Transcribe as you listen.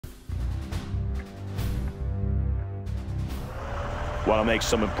Want to make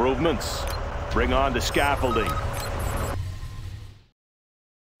some improvements? Bring on the scaffolding.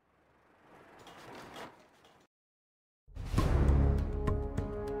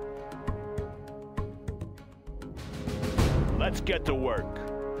 Let's get to work.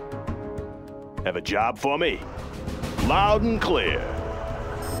 Have a job for me? Loud and clear.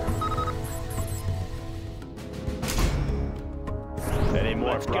 Any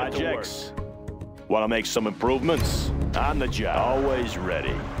more projects? Want to make some improvements? On the job. Always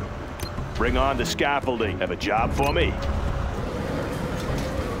ready. Bring on the scaffolding. Have a job for me?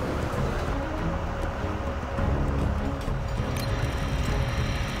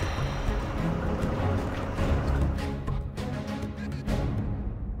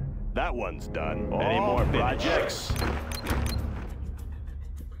 That one's done. Any more projects?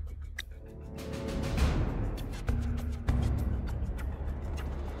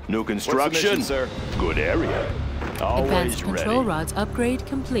 New construction, mission, sir? Good area. Always Advanced ready. control rods upgrade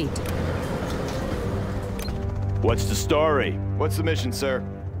complete. What's the story? What's the mission, sir?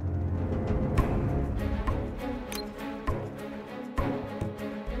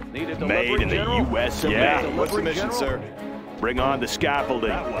 Made in the U.S. Yeah. What's the mission, sir? Bring on the scaffolding.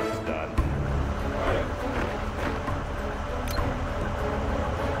 That one's done.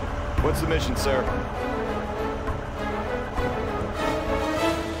 What's the mission, sir?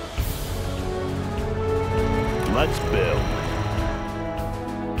 Let's build.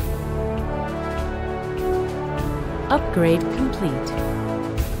 Upgrade complete.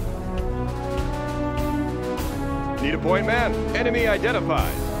 Need a point man? Enemy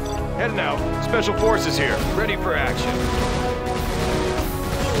identified. Heading out. Special forces here. Ready for action.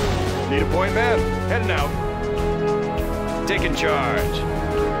 Need a point man? Heading out. Taking charge.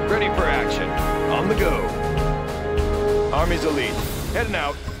 Ready for action. On the go. Army's elite. Heading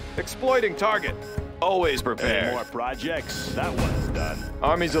out. Exploiting target. Always prepared. Any more projects? That one's done.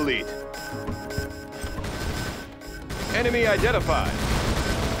 Army's elite. Enemy identified.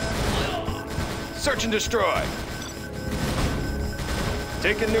 Search and destroy.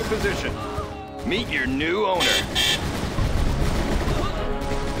 Take a new position. Meet your new owner.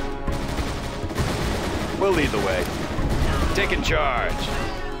 We'll lead the way. Taking charge.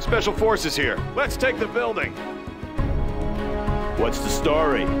 Special forces here. Let's take the building. What's the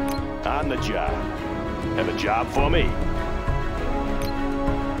story? On the job. Have a job for me?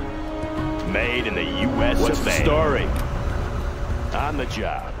 Made in the U.S. What's the story? On the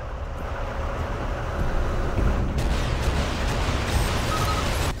job.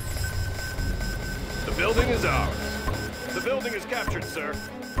 The building is ours. The building is captured, sir.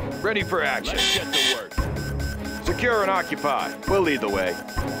 Ready for action. Let's get to work. Secure and occupy. We'll lead the way.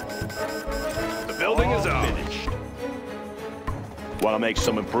 The building is ours. Finished. Want to make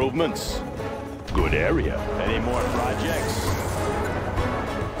some improvements? Good area. Any more projects?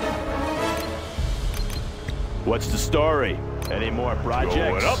 What's the story? Any more projects?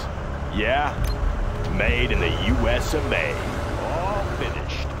 Going up. Yeah. Made in the U.S. of A. All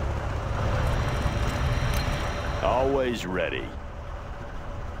finished. Always ready.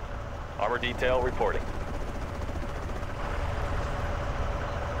 Armor detail reporting.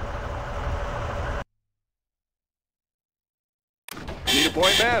 Need a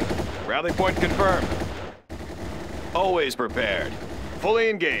point man? Rally point confirmed. Always prepared. Fully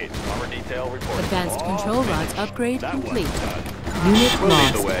engaged. Armor detail reporting. Advanced control rods upgrade That complete. one's done. Unit We'll lead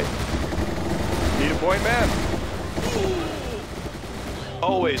lost. the way. Need a point man?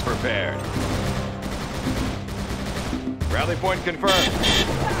 Always prepared. Rally point confirmed.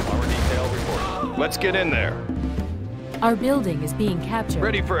 Armor detail reporting. Let's get in there. Our building is being captured.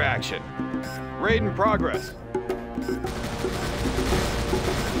 Ready for action. Raid in progress.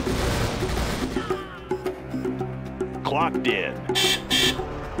 Clocked in.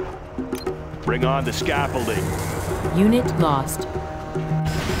 Bring on the scaffolding. Unit lost.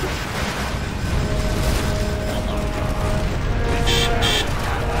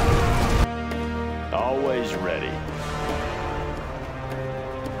 Always ready.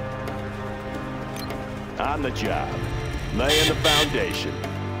 On the job. Laying the foundation.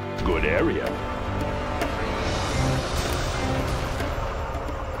 Good area.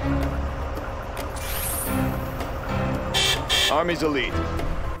 Army's elite.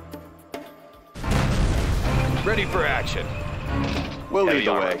 Ready for action. We'll lead Heavy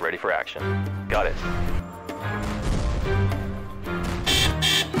the armor way. ready for action. Got it.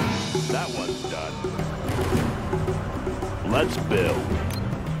 That one's done. Let's build.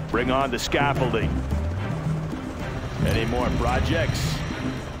 Bring on the scaffolding. Any more projects?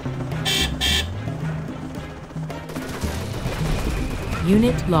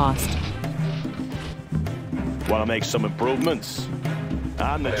 Unit lost. Want to make some improvements?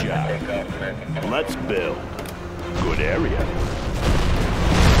 On the job. Let's build. Good area.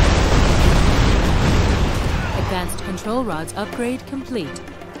 Advanced control rods upgrade complete.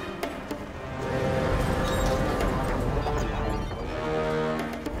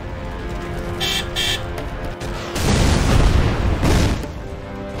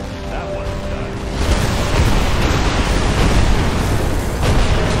 That one's done.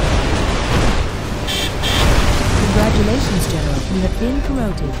 Congratulations, General. You have been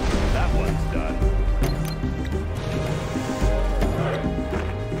promoted. That one's done.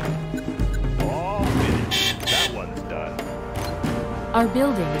 All finished. That one's done. Our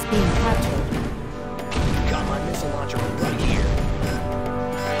building is being captured. Got my missile launcher right here.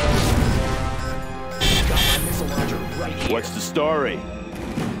 Got my missile launcher right here. What's the story?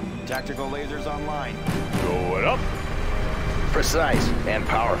 Tactical lasers online. Going up. Precise and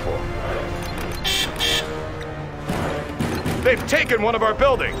powerful. They've taken one of our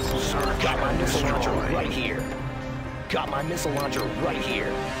buildings. Got my missile launcher right here. Got my missile launcher right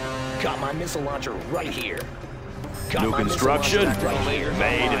here. Got my missile launcher right here. Got New my missile construction launcher right here.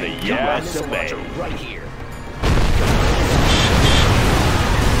 made in the Got my US missile of launcher A. right here.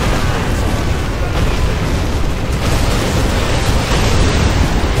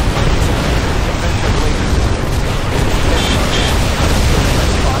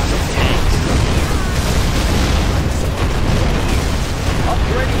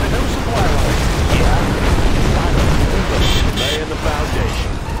 Upgrading the new supply line. Laying the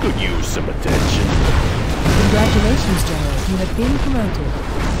foundation. Could use some attention. Congratulations, General. You have been promoted.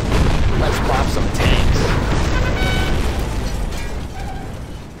 Let's pop some tanks.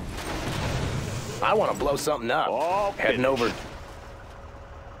 I want to blow something up. All Heading finished. over.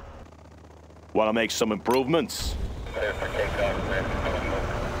 Want to make some improvements?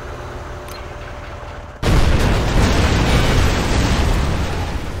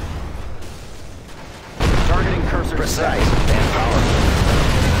 Targeting cursor. Precise and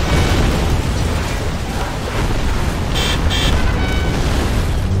powerful.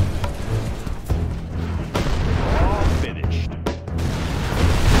 All finished.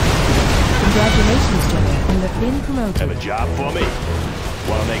 Congratulations, General. You have been promoted. Have a job for me?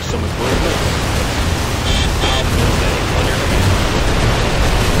 Want to make some improvements? I'll build anything.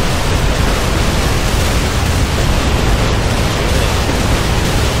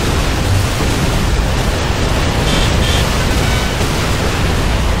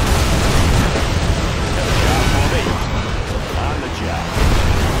 Have a job for me? On the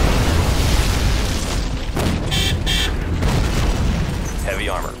job. Heavy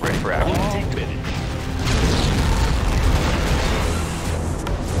armor, ready for action. All finished.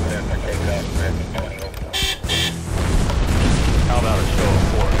 How about a show of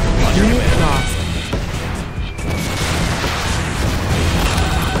force? On your Unit command. lost.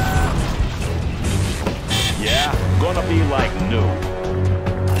 Yeah, gonna be like new.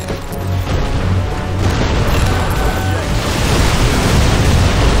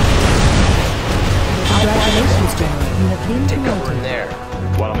 Congratulations, General. You have been Take over in promoted.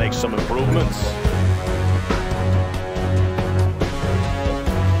 there. Want to make some improvements?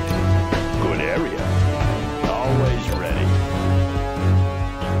 Good area. Always ready.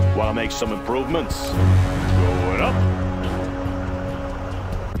 Want to make some improvements? Going up.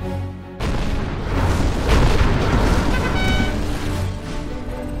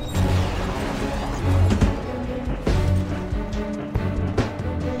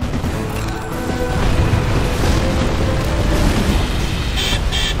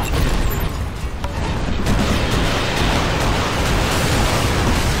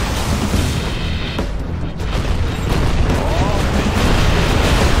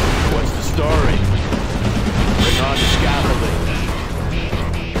 What's the story? Bring on the scaffolding.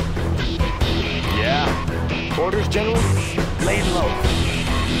 Yeah, Orders, General? Lay it low.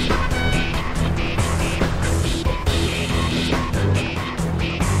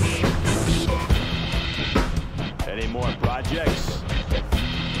 any more projects?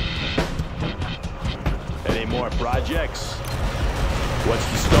 Any more projects? What's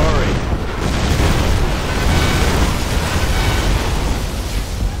the story?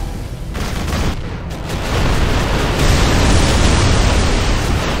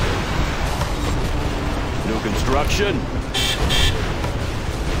 New construction.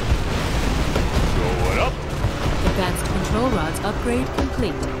 Going up. Advanced control rods upgrade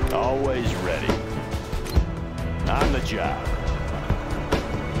complete. Always ready. On the job.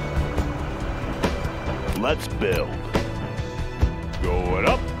 Let's build. Going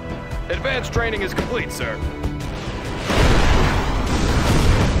up. Advanced training is complete, sir.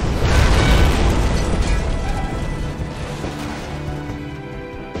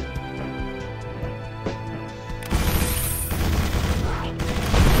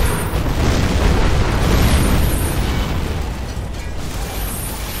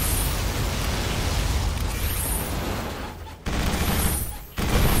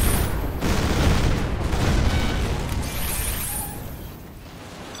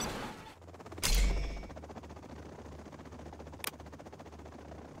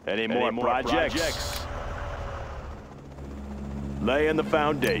 Any more projects? Laying the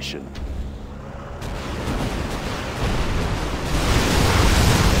foundation.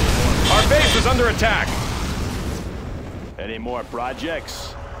 Our base is under attack. Any more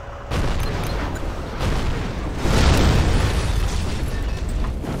projects?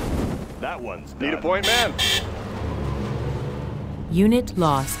 That one's done. Need a point man. Unit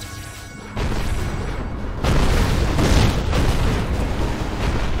lost.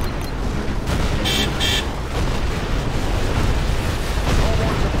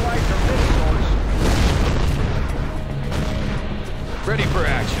 Ready for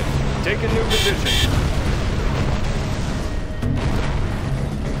action. Take a new position.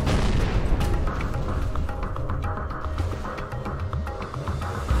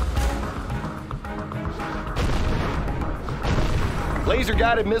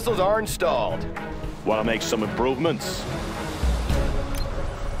 Laser-guided missiles are installed. Want to make some improvements?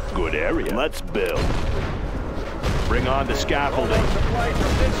 Good area. Let's build. Bring on the scaffolding. Supply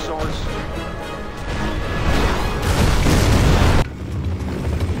from this source.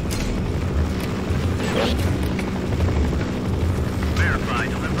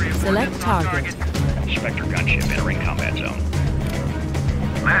 Select target. Spectre gunship entering combat zone.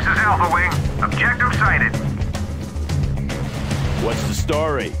 This is Alpha Wing. Objective sighted. What's the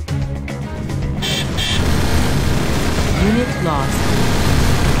story? Unit lost.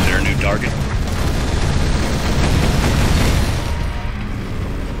 Is there a new target?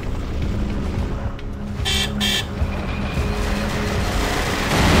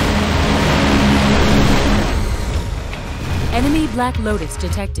 Enemy Black Lotus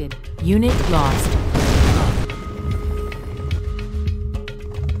detected. Unit lost.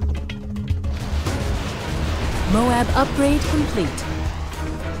 Moab upgrade complete.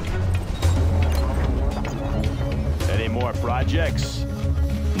 Any more projects?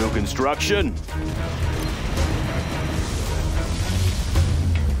 New construction?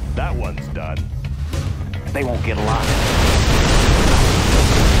 That one's done. They won't get a lot.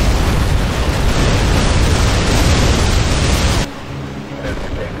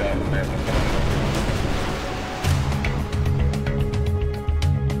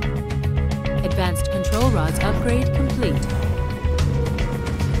 Advanced control rods upgrade complete.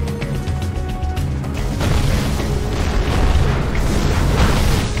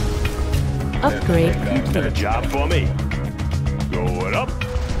 Upgrade Got a complete. job for me. Going up.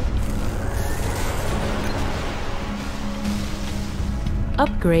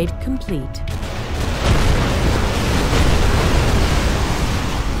 Upgrade complete.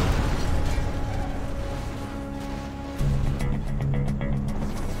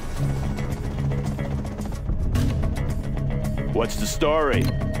 What's the story?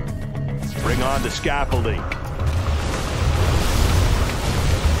 Bring on the scaffolding.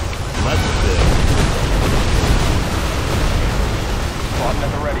 Let's build. Squadron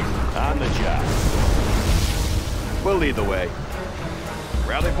at the ready. On the job. We'll lead the way.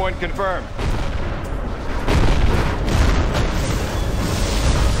 Rally point confirmed.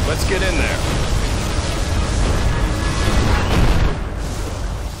 Let's get in there.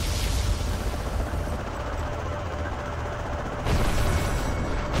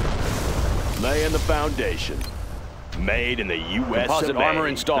 Laying the foundation. Made in the U.S. Composite armor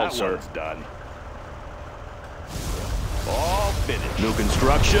installed, that sir. one's done. All finished. New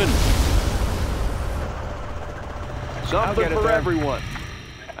construction. Something for everyone.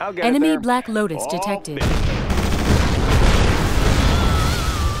 I'll get Enemy it there. Black Lotus All detected. finished.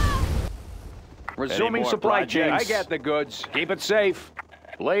 Resuming more supply chain. I projects? get the goods. Keep it safe.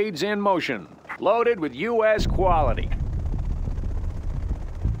 Blades in motion. Loaded with U.S. quality.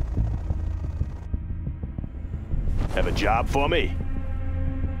 Have a job for me?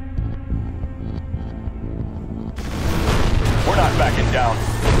 We're not backing down.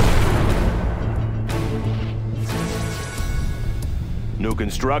 New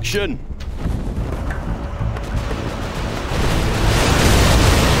construction.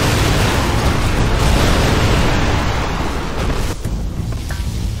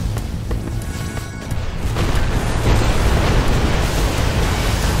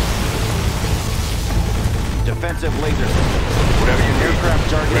 Defensive laser system. Whatever you need. Aircraft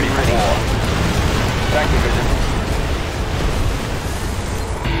target ready for war. Thank you, Vision.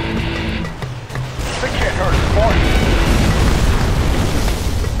 They can't hurt us, boy.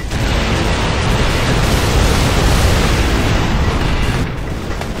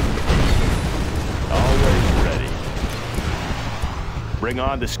 Always ready. Bring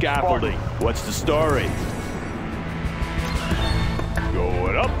on the scaffolding. What's the story?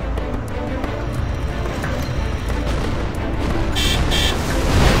 Going up.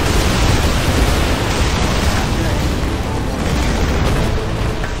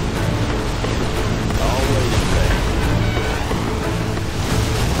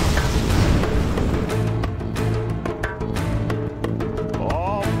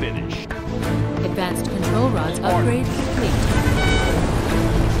 control rods upgrade complete.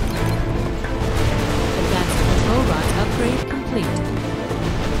 Advanced control rods upgrade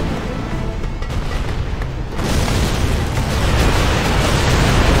complete.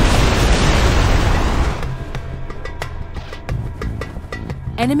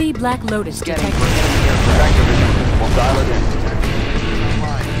 Enemy Black Lotus detected. We'll dial it in.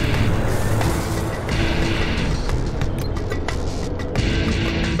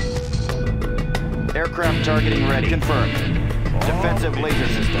 Aircraft targeting ready. Confirmed. Defensive laser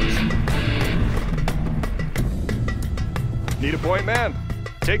systems. Need a point man.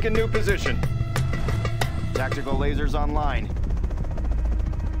 Take a new position. Tactical lasers online.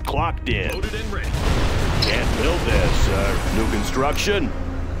 Clocked in. Loaded and ready. Can't build this, sir. New construction.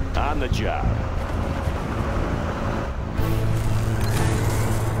 On the job.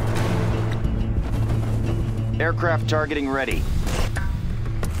 Aircraft targeting ready.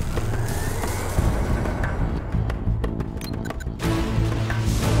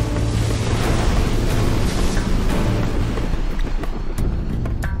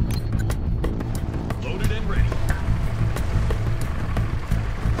 Loaded and ready.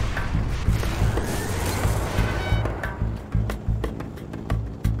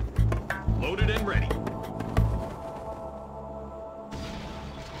 Loaded and ready.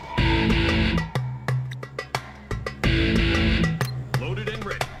 Loaded and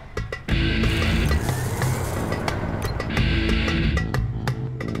ready.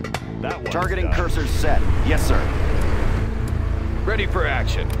 That one's Targeting done. cursors set. Yes, sir. Ready for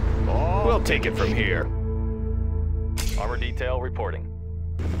action. Oh, We'll take it from here. Armor detail reporting.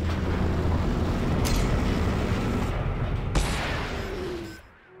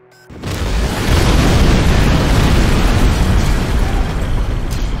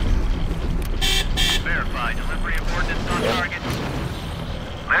 Verify delivery of ordnance on target.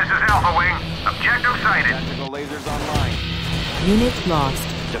 This is Alpha Wing. Objective sighted. Tactical lasers online. Unit lost.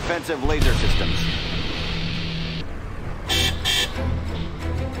 Defensive laser systems.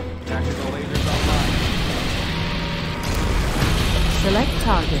 Tactical lasers online. Select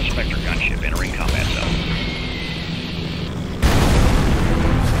target. Spectre gunship entering combat zone.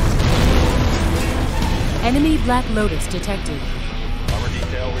 Enemy Black Lotus detected. Armor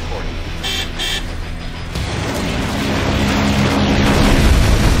detail reporting.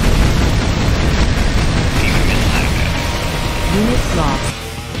 Unit lost.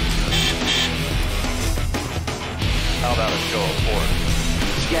 How about a show of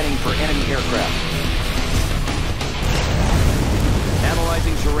force? Scanning for enemy aircraft.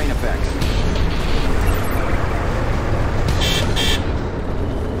 Analyzing terrain effects.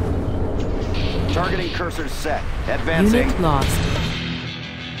 Targeting cursors set. Advancing. Unit lost.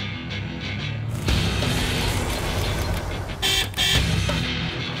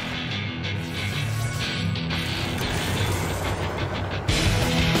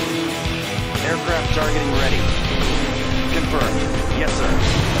 Aircraft targeting ready. Confirmed. Yes, sir.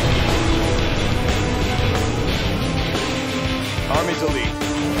 Army's elite.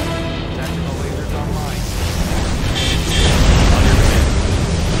 Tactical lasers online. On your command.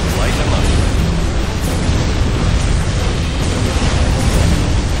 Light them up.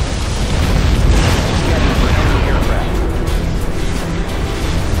 Scanning for enemy aircraft.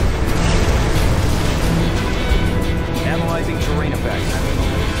 Analyzing terrain effects.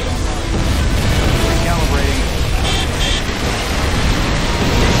 Recalibrating.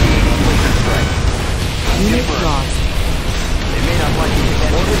 Initiating laser strike. Unit Confirmed. lost. They may not like the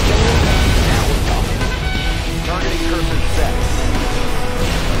attention. Now we're talking. Targeting cursor set.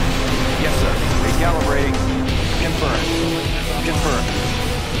 Yes, sir. Recalibrating. Confirmed. Confirmed.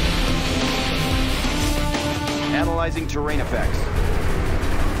 Analyzing terrain effects.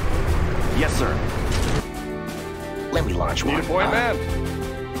 Yes, sir. Let me launch Need one. a point man.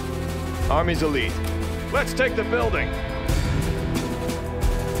 Army's elite. Let's take the building.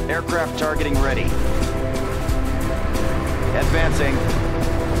 Aircraft targeting ready. Advancing.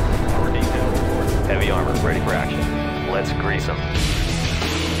 Armor detail reporting. Heavy armor ready for action. Let's grease them.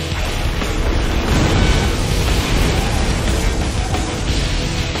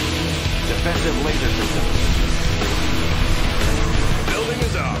 Defensive laser systems. Building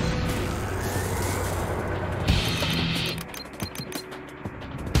is up.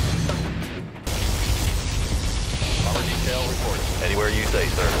 Armor detail reporting. Anywhere you say,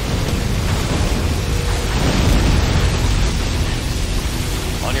 sir.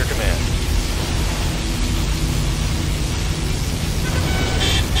 On your command.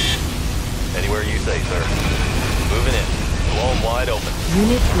 Anywhere you say, sir. Moving in. Blow 'em wide open.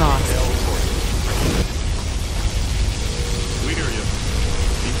 Unit lost. Detail reporting. We hear you.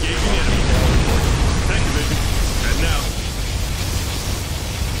 Engaging enemy. Thank you.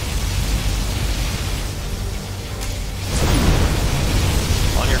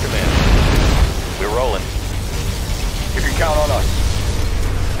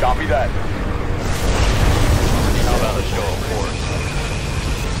 Copy that. How about a show of force?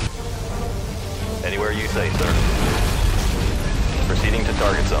 Anywhere you say, sir. Proceeding to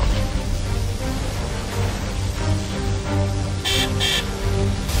target zone.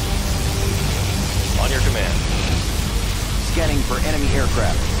 On your command. Scanning for enemy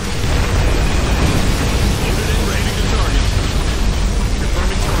aircraft. Loaded and ready to target.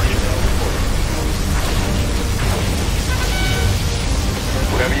 Confirming target.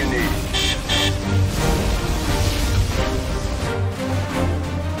 Whatever you need.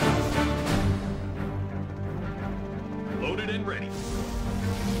 Loaded and ready.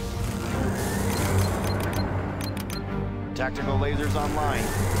 Tactical lasers online.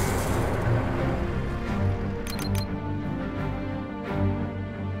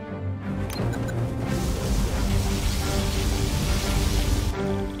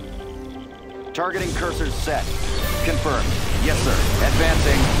 Targeting cursors set. Confirmed. Yes, sir.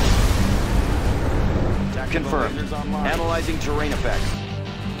 Advancing. Confirmed. Analyzing terrain effects.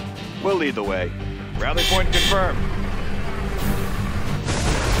 We'll lead the way. Rally point confirmed.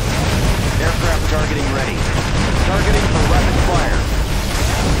 Aircraft targeting ready. Targeting for rapid fire.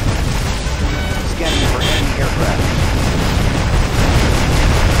 Scanning for enemy aircraft.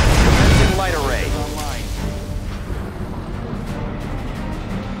 Commencing light array.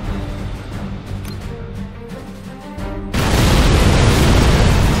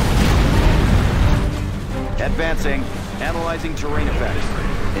 Advancing. Analyzing terrain effects.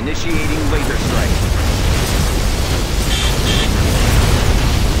 Initiating laser strike.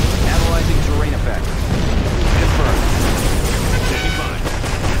 Analyzing terrain effects. Confirmed. Standing by.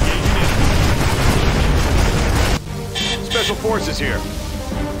 Special forces here.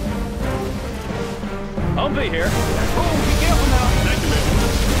 Humvee here. Oh, be careful now. Thank you, man.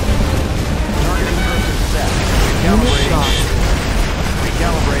 Targeting cursor set. Unit Recalibrating. lost.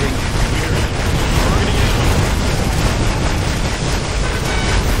 Recalibrating.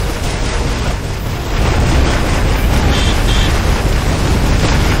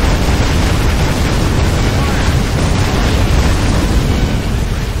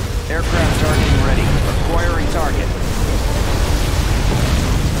 Aircraft targeting ready. Acquiring target.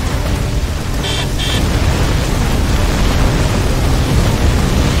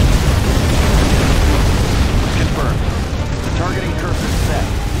 Confirmed. Targeting cursor set.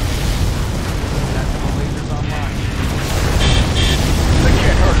 Tactical lasers online. They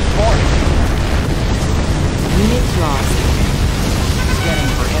can't hurt us more. Unit lost.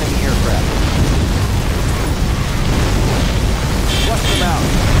 Scanning for enemy aircraft. Flush them out.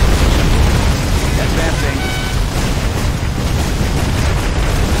 Advancing.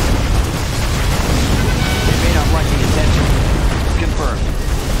 They may not like the attention. Confirmed.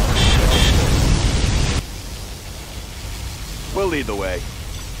 We'll lead the way.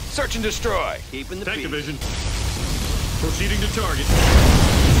 Search and destroy. Keeping the Tank peace. division. Proceeding to target.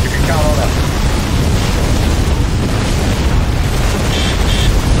 You can count on that.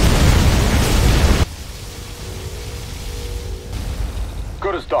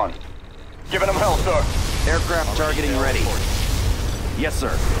 Good as done. Giving them hell, sir. Aircraft targeting ready. Yes,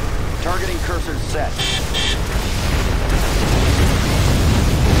 sir. Targeting cursor set.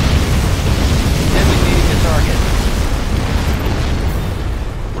 Designating the target.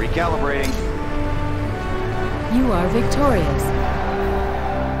 Recalibrating. You are victorious.